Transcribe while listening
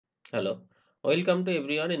Hello, welcome to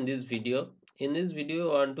everyone in this video. In this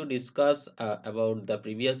video, I want to discuss about the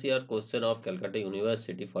previous year question of Calcutta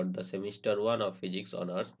University for the semester 1 of physics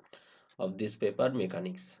honors of this paper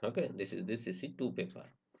mechanics. Okay, this is the CC2 paper.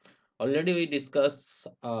 Already we discussed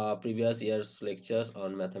previous year's lectures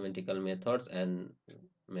on mathematical methods and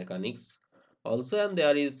mechanics. Also, and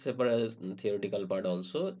there is separate theoretical part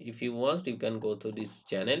also. If you want, you can go to this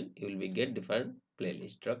channel. You will be get different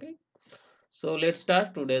playlist. Okay. So let's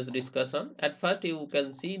start today's discussion. At first, you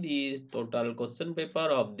can see the total question paper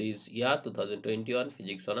of this year 2021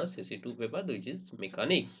 Physics Honors CC2 paper, which is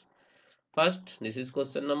mechanics. First, this is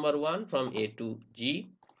question number 1 from A to G.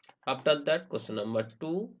 After that, question number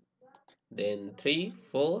 2, then 3,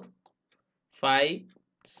 4, 5,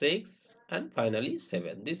 6, and finally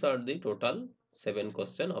 7. These are the total 7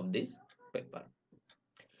 questions of this paper.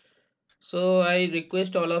 So I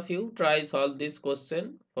request all of you try solve this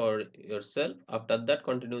question for yourself. After that,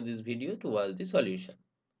 continue this video to watch the solution.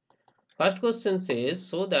 First question says,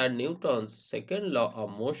 so that Newton's second law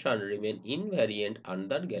of motion remain invariant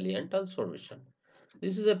under Galilean transformation.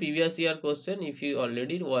 This is a previous year question. If you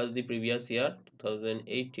already watched the previous year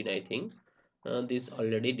 2018, I think this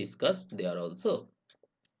already discussed there also.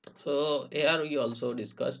 So here we also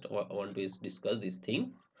discussed want to discuss these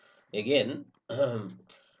things again.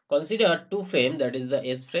 Consider two frame, that is the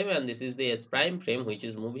S frame and this is the S prime frame, which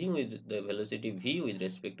is moving with the velocity v with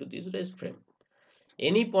respect to this rest frame.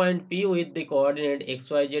 Any point P with the coordinate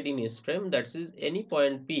xyz in S frame, that is any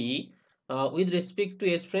point P with respect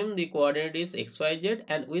to S frame the coordinate is xyz,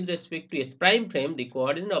 and with respect to S prime frame the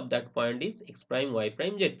coordinate of that point is x prime y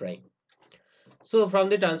prime z prime. So from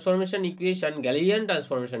the transformation equation, Galilean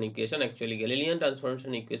transformation equation, actually Galilean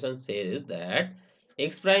transformation equation says that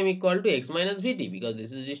x prime equal to x minus vt, because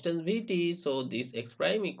this is distance vt, so this x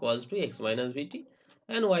prime equals to x minus vt,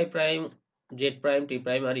 and y prime, z prime, t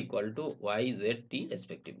prime are equal to y, z, t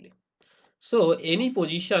respectively. So any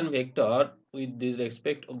position vector with this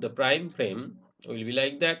respect of the prime frame will be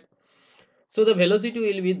like that. So the velocity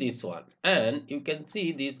will be this one, and you can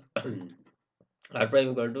see this r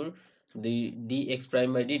prime equal to the dx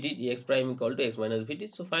prime by dt, dx prime equal to x minus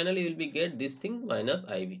vt. So finally we will be get this thing minus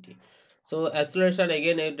ivt. So acceleration,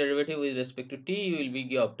 again a derivative with respect to t, you will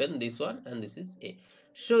be obtain this one, and this is a.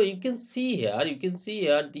 So you can see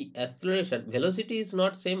here the acceleration velocity is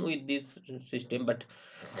not same with this system, but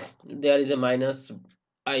there is a minus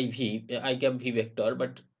iv I cap v vector,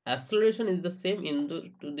 but acceleration is the same in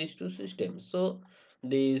to these two systems. So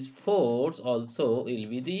this force also will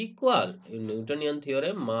be the equal. In Newtonian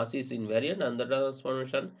theorem, mass is invariant under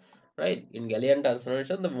transformation, right? In Galilean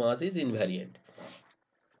transformation, the mass is invariant.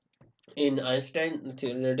 In Einstein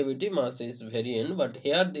relativity, mass is variant, but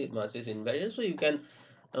here the mass is invariant. So you can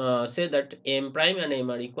say that m prime and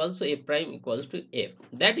m are equal. So a prime equals to f.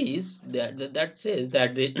 That is that says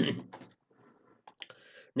that the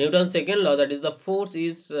Newton's second law, that is the force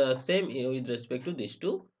is same with respect to these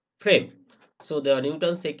two frame. So the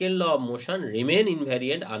Newton's second law of motion remain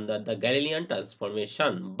invariant under the Galilean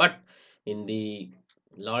transformation, but in the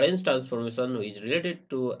Lorentz transformation, which is related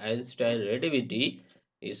to Einstein relativity,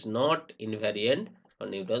 is not invariant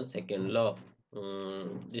on Newton's second law.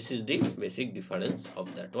 This is the basic difference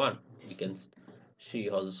of that one. We can see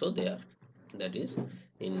also there, that is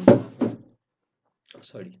in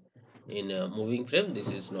sorry, in a moving frame this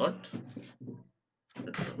is not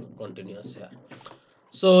continuous here.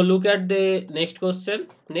 So look at the next question.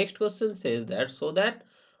 Next question says that, so that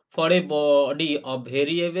for a body of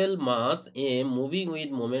variable mass m moving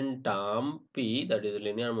with momentum p, that is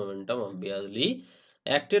linear momentum obviously,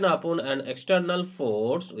 acting upon an external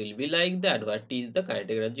force will be like that. What is the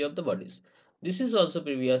kinetic energy of the bodies? This is also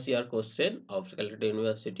previous year question of Calcutta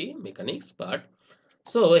University mechanics part.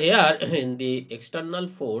 So here in the external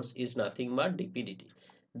force is nothing but dp/dt.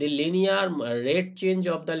 The linear rate change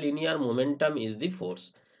of the linear momentum is the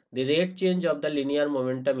force. The rate change of the linear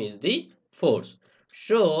momentum is the force.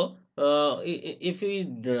 So if we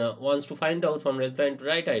wants to find out from left hand to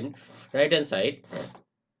right hand side,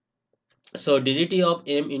 so ddt of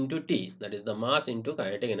m into t, that is the mass into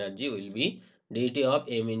kinetic energy, will be ddt of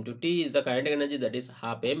m into t is the kinetic energy, that is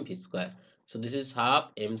half m v square. So this is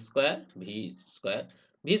half m square v square.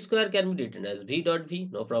 V square can be written as v dot v,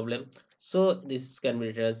 no problem. So this can be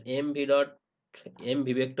written as mv dot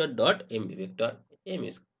mv vector dot mv vector, m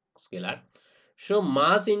is scalar. So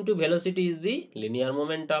mass into velocity is the linear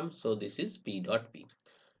momentum. So this is p dot p.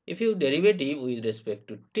 If you derivative with respect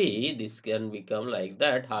to t, this can become like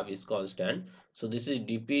that, half is constant. So this is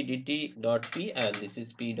dp dt dot p, and this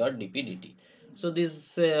is p dot dp dt. So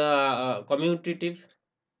this commutative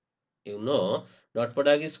you know dot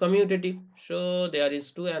product is commutative, so there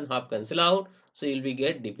is 2 and half cancel out, so you'll be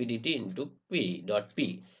get dp/dt into p dot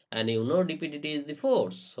p, and you know dp/dt is the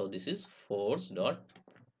force, so this is force dot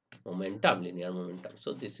momentum, linear momentum.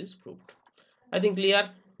 So this is proved, I think. Clear?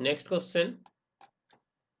 Next question.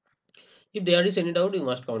 If there is any doubt, you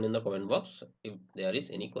must comment in the comment box if there is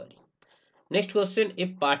any query. Next question, a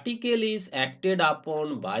particle is acted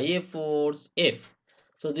upon by a force F.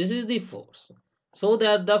 So this is the force. So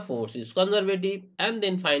that the force is conservative, and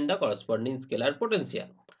then find the corresponding scalar potential.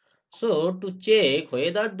 So to check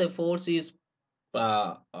whether the force is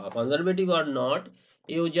conservative or not,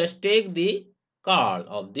 you just take the curl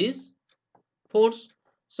of this force.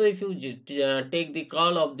 So if you take the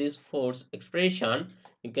curl of this force expression,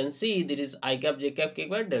 you can see there is I cap, j cap, k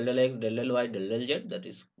cap, del del x, del del y, del del z, that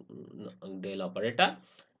is del operator,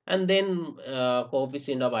 and then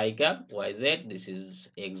coefficient of I cap, y z, this is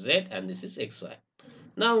x z, and this is x y.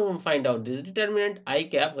 Now find out this determinant I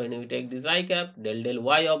cap. When we take this I cap, del del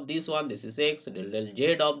y of this one, this is x, del del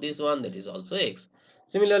z of this one, that is also x.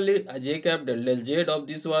 Similarly, j cap, del del z of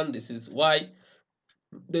this one, this is y,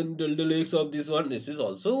 then del del x of this one, this is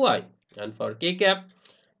also y. And for k cap,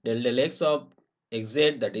 del del x of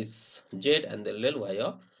xz, that is z, and del del y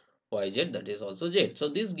of yz, that is also z. So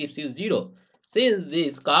this gives you 0. Since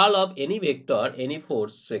this curl of any vector, any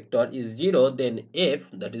force vector is 0, then f,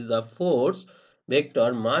 that is the force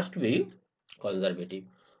vector, must be conservative.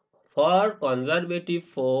 For conservative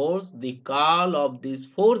force, the curl of this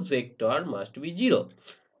force vector must be 0.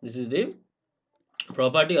 This is the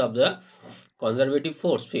property of the conservative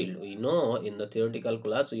force field. We know in the theoretical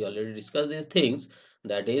class we already discussed these things.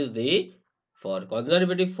 That is, the for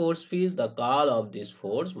conservative force field, the curl of this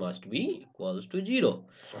force must be equals to 0.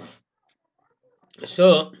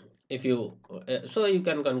 So if you so you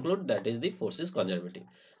can conclude that is the force is conservative.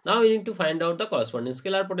 Now we need to find out the corresponding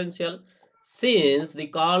scalar potential. Since the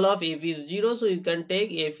curl of f is 0, so you can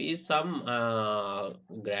take f is some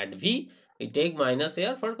grad v. We take minus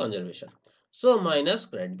here for conservation. So minus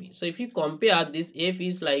grad v. So if you compare this, f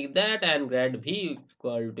is like that, and grad v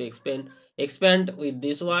equal to expand with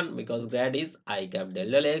this one, because grad is I cap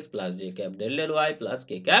del del x plus j cap del del y plus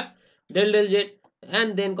k cap del del z,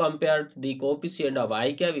 and then compare the coefficient of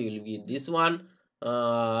I cap, we will get this one,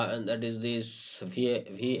 and that is this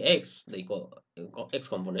Vx, the x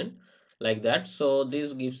component, like that. So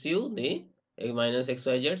this gives you the minus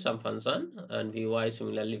xyz some function, and Vy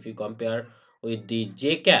similarly, if you compare with the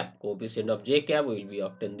j cap, coefficient of j cap, we will be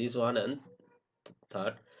obtain this one, and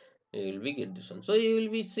third you will be get this one. So you will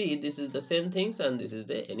be see this is the same things, and this is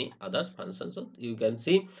the any other function. So you can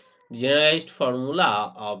see generalized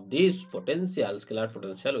formula of this potential, scalar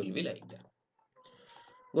potential, will be like that.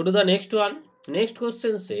 Go to the next one. Next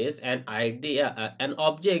question says an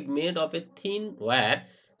object made of a thin wire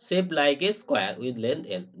shaped like a square with length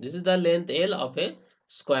L. This is the length L of a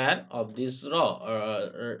square of this rod,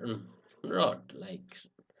 like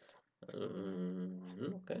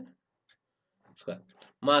okay. Square.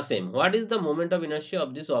 Mass m. What is the moment of inertia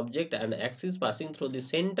of this object and axis passing through the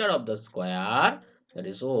center of the square, that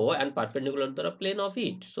is O, and perpendicular to the plane of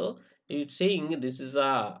it? So it's saying this is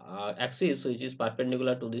a axis which is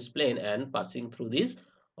perpendicular to this plane and passing through this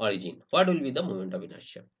origin. What will be the moment of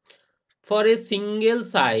inertia? For a single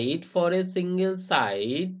side,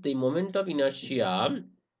 the moment of inertia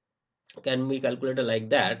can be calculated like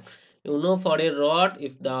that. For a rod,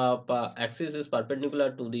 if the axis is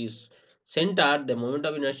perpendicular to this center, the moment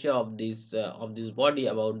of inertia of this body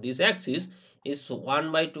about this axis is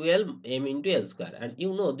 1 by 12 m into L square, and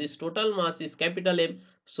this total mass is capital M,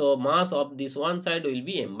 so mass of this one side will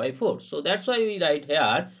be m by 4. So that's why we write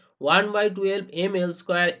here 1 by 12 m L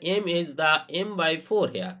square. M is the m by 4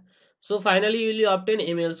 here. So finally you will obtain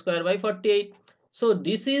m L square by 48. So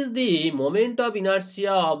this is the moment of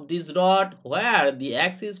inertia of this rod, where the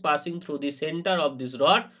axis passing through the center of this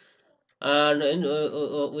rod, and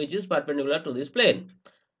which is perpendicular to this plane.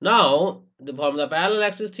 Now from the parallel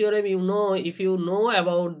axis theorem, if you know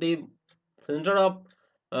about the center of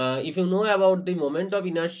if you know about the moment of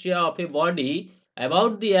inertia of a body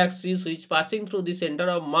about the axis which passing through the center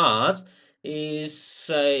of mass, is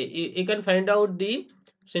you can find out the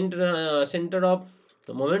center of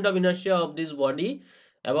the moment of inertia of this body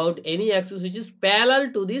about any axis which is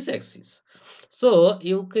parallel to this axis. So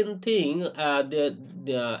you can think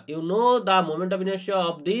the moment of inertia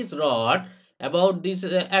of this rod about this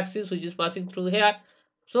axis which is passing through here.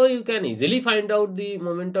 So you can easily find out the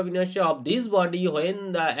moment of inertia of this body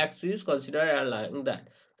when the axis considered like that.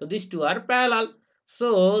 So these two are parallel.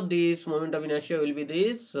 So this moment of inertia will be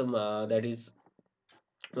this, that is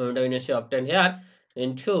moment of inertia obtained here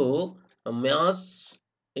into mass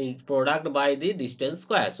is product by the distance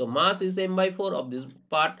square. So mass is m by 4 of this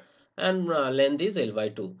part, and length is L by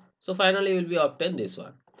 2. So finally we will be obtain this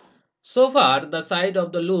one. So far, the side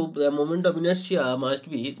of the loop, the moment of inertia must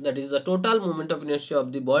be, that is the total moment of inertia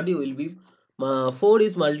of the body will be 4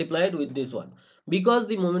 is multiplied with this one. Because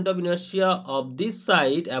the moment of inertia of this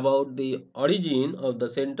side about the origin of the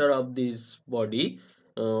center of this body,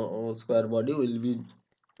 square body will be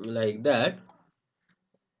like that.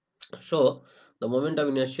 So the moment of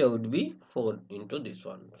inertia would be 4 into this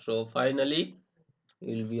one. So finally,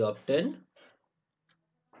 will be obtained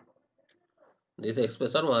this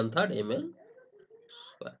expression 1/3 ml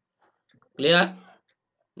square. Clear?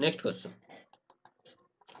 Next question.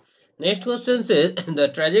 Next question says the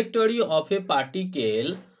trajectory of a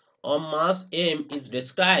particle of mass m is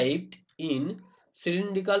described in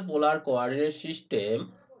cylindrical polar coordinate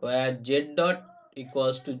system where z dot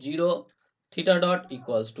equals to 0, theta dot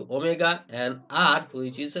equals to omega, and r,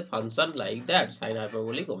 which is a function like that, sine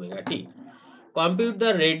hyperbolic omega t. Compute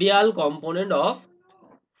the radial component of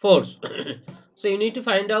force. So you need to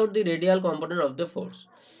find out the radial component of the force.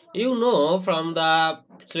 You know, from the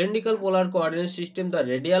cylindrical polar coordinate system, the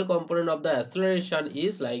radial component of the acceleration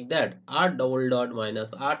is like that, r double dot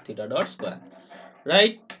minus r theta dot square,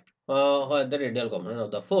 right? The radial component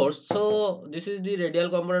of the force. So this is the radial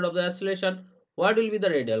component of the acceleration. What will be the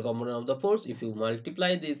radial component of the force? If you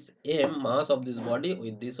multiply this m, mass of this body,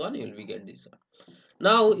 with this one, you will be get this one.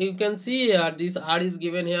 Now you can see here this r is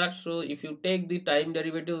given here. So if you take the time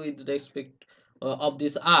derivative with respect of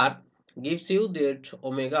this r, gives you that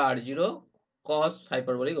omega r0 cos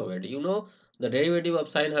hyperbolic omega t. You know, the derivative of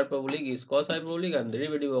sine hyperbolic is cos hyperbolic, and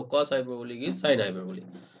derivative of cos hyperbolic is sine hyperbolic.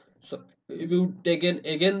 So if you take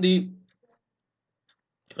again the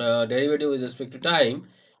derivative with respect to time,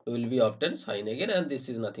 you will be obtain sine again, and this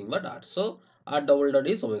is nothing but r. So r double dot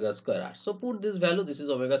is omega square r. So put this value, this is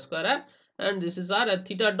omega square r, and this is r at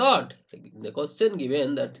theta dot. The question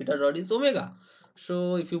given that theta dot is omega.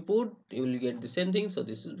 So if you put, you will get the same thing. So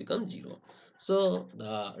this will become 0. So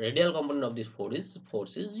the radial component of this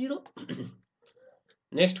force is 0.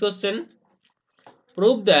 Next question.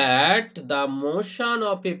 Prove that the motion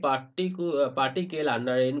of a particle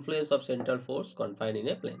under influence of central force confined in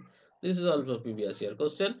a plane. This is also previous year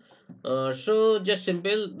question. So just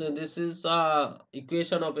simple. This is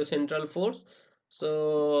equation of a central force.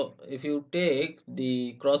 So if you take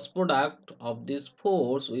the cross product of this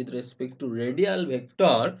force with respect to radial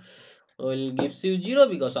vector, will gives you 0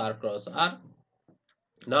 because r cross r.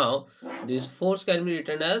 Now this force can be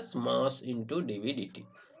written as mass into dv dt.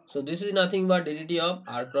 So this is nothing but ddt of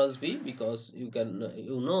r cross b, because you can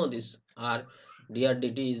this r dr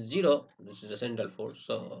dt is 0. This is the central force,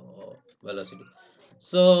 so velocity.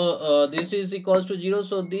 So this is equals to 0.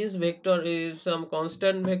 So this vector is some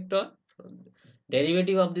constant vector.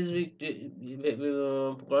 Derivative of this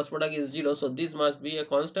cross product is 0. So this must be a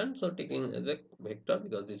constant. So taking as a vector,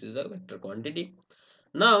 because this is a vector quantity.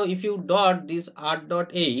 Now if you dot this r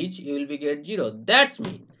dot h, you will be get 0. That's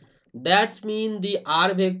mean the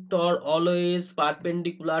r vector always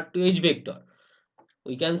perpendicular to h vector.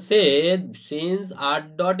 We can say, since r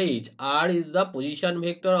dot h, r is the position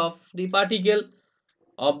vector of the particle,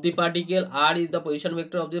 r is the position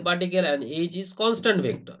vector of the particle, and h is constant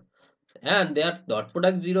vector, and their dot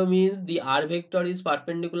product 0 means the r vector is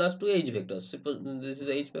perpendicular to h vector. Suppose this is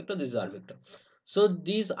h vector, this is r vector. So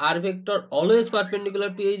this r vector always perpendicular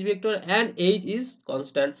to h vector, and h is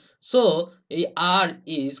constant. So a r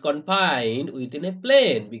is confined within a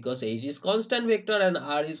plane, because h is constant vector and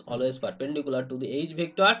r is always perpendicular to the h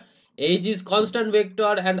vector. H is constant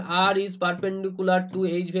vector and r is perpendicular to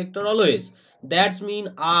h vector always. That's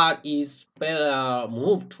mean r is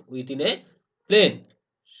moved within a plane.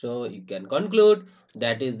 So you can conclude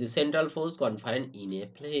that is the central force confined in a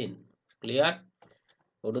plane. Clear?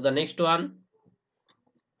 Go to the next one.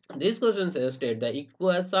 This question says state the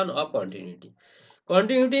equation of continuity.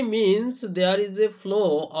 Continuity means there is a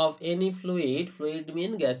flow of any fluid. Fluid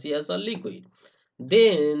means gaseous or liquid.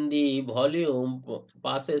 Then the volume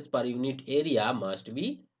passes per unit area must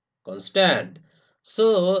be constant.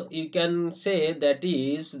 So you can say that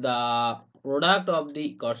is the product of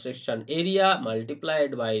the cross section area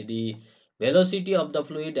multiplied by the velocity of the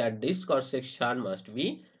fluid at this cross section must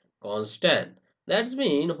be constant. That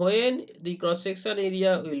means when the cross section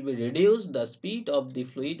area will be reduced, the speed of the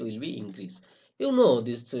fluid will be increased. You know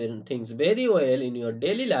these things very well in your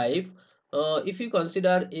daily life. If you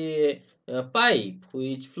consider a pipe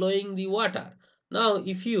which flowing the water. Now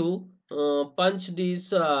if you punch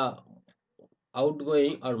this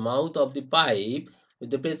outgoing or mouth of the pipe with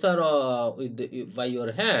the pressure by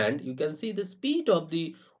your hand, you can see the speed of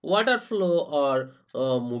the water flow or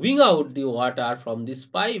moving out the water from this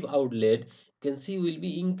pipe outlet, you can see will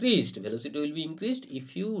be increased, velocity will be increased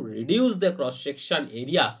if you reduce the cross section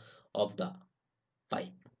area of the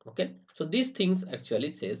pipe. Okay, so these things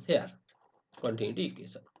actually says here. Continue to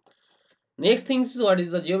equation. Next thing is what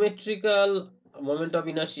is the geometrical moment of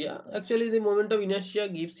inertia. Actually the moment of inertia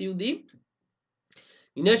gives you the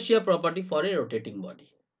inertia property for a rotating body.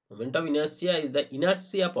 Moment of inertia is the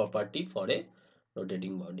inertia property for a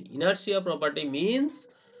rotating body. Inertia property means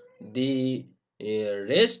the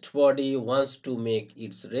rest body wants to make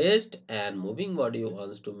its rest and moving body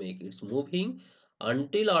wants to make its moving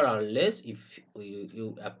until or unless if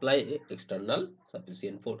you apply a external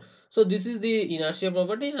sufficient force. So this is the inertia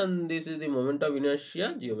property and this is the moment of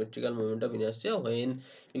inertia, geometrical moment of inertia, when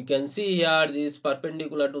you can see here this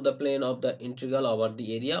perpendicular to the plane of the integral over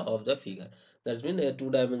the area of the figure. That's mean a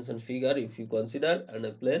two-dimensional figure if you consider and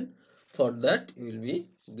a plane. For that you will be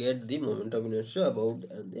get the moment of inertia about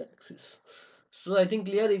the axis. So I think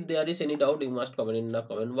clear. If there is any doubt, you must comment in the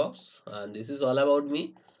comment box. And this is all about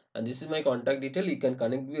me. And this is my contact detail. You can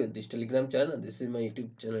connect me with this Telegram channel. And this is my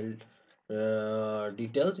YouTube channel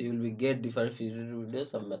details. You will be get different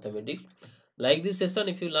videos of mathematics. Like this session.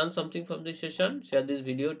 If you learn something from this session, share this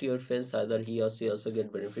video to your friends. Either he or she also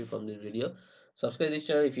get benefit from this video. Subscribe this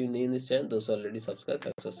channel if you new in this channel. Those already subscribed.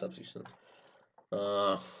 Thanks for subscription.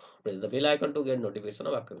 Uh, Press the bell icon to get notification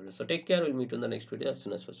of upcoming videos. So take care. We'll meet you in the next video as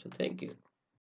soon as possible. Thank you.